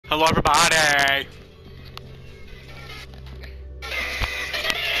Hello, everybody.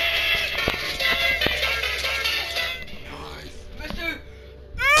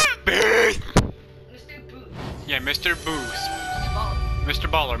 Boost! Mr. Boost. Yeah, Mr. Boost. Mr.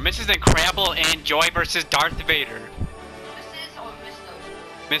 Baller. Mrs. Incredible and Joy versus Darth Vader. Mrs. or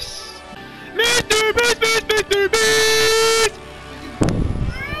Mr.? Mr. Boost, Mr. Boost!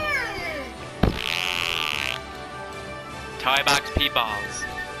 Toy box pee balls.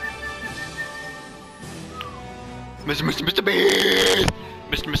 Mr. Beast!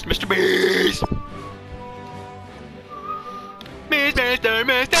 Mr. Beast!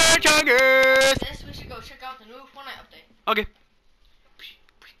 Mr. Chungus! This, we should go check out the new Fortnite update. Okay.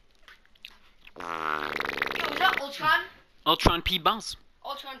 Yo, is that Ultron? Ultron pee balls.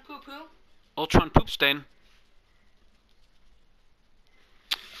 Ultron poo poo? Ultron poop stain.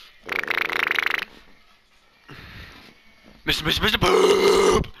 Mr.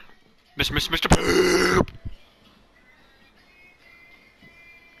 Poop! Mr. Poop!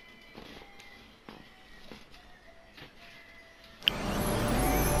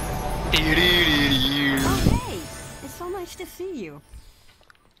 Oh, hey! It's so nice to see you.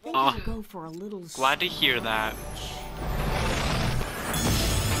 Think we should go for a little Glad to hear that.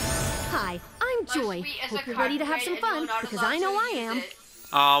 Hi, I'm Joy. Hope you're ready to have some fun, because I know I am.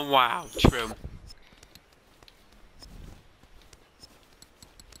 Oh, wow. True.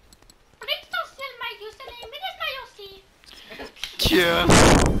 Yeah.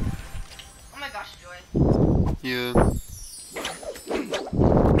 Oh my gosh, Joy. Yeah.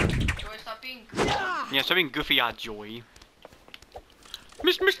 Joy, stop being goofy. Yeah, stop being goofy, Joy.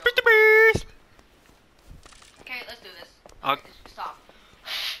 Mr. Beast! Okay, let's do this. Stop.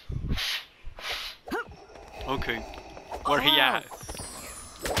 Okay. Where he at?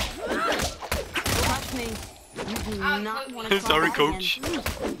 Trust me, you do not want to Sorry, coach.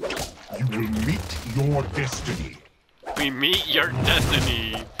 You will meet your destiny. We meet your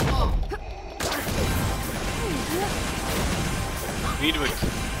destiny. Oh. I'm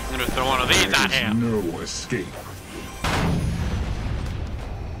gonna throw one of these at There him. is no escape.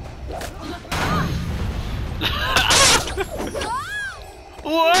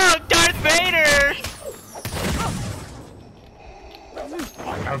 Whoa, Darth Vader! I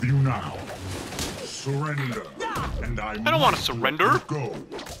have you now. Surrender, and I don't want to surrender. Go.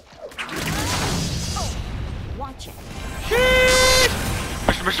 Watch it.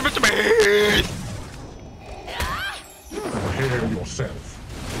 Mr. Beast! Prepare yourself.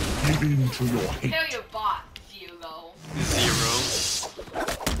 Give in to your hate. Kill your bot, Zero. Zero.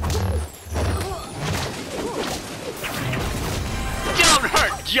 Don't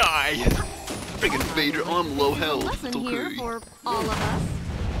hurt, Jai! Freaking Vader, I'm low health. Lesson It's here okay. for all of us.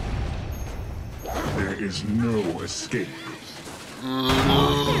 There is no escape. There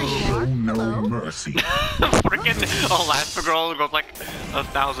you Show are. no Hello. mercy. Freaking Elastigirl goes like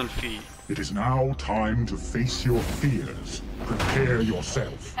 1,000 feet. It is now time to face your fears. Prepare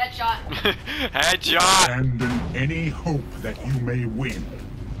yourself. Headshot. Headshot! Abandon any hope that you may win.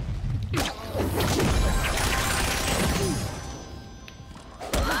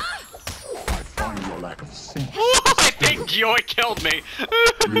 I find your lack of sense. I think Joy killed me.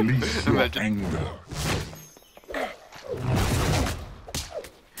 Release your Imagine. anger.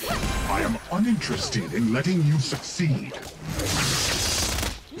 I am uninterested in letting you succeed.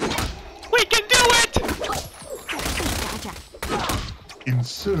 We can do it! Gotcha.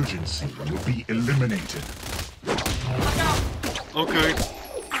 Insurgency will be eliminated. Okay.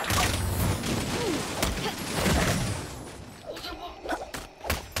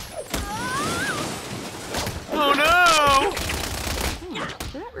 Oh no!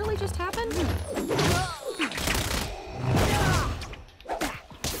 Did that really just happen?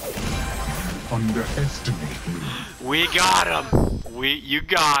 Underestimate me. We got him! You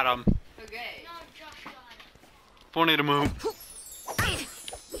got him. Okay. Funny to move.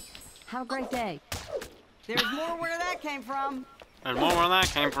 Have a great day. There's more where that came from. There's more where that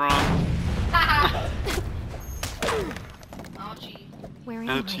came from. Ouchie. Where am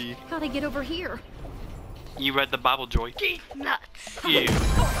Ouchie. I? How'd I get over here? You read the Bible, Joy. Nuts. You.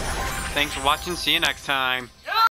 Thanks for watching. See you next time.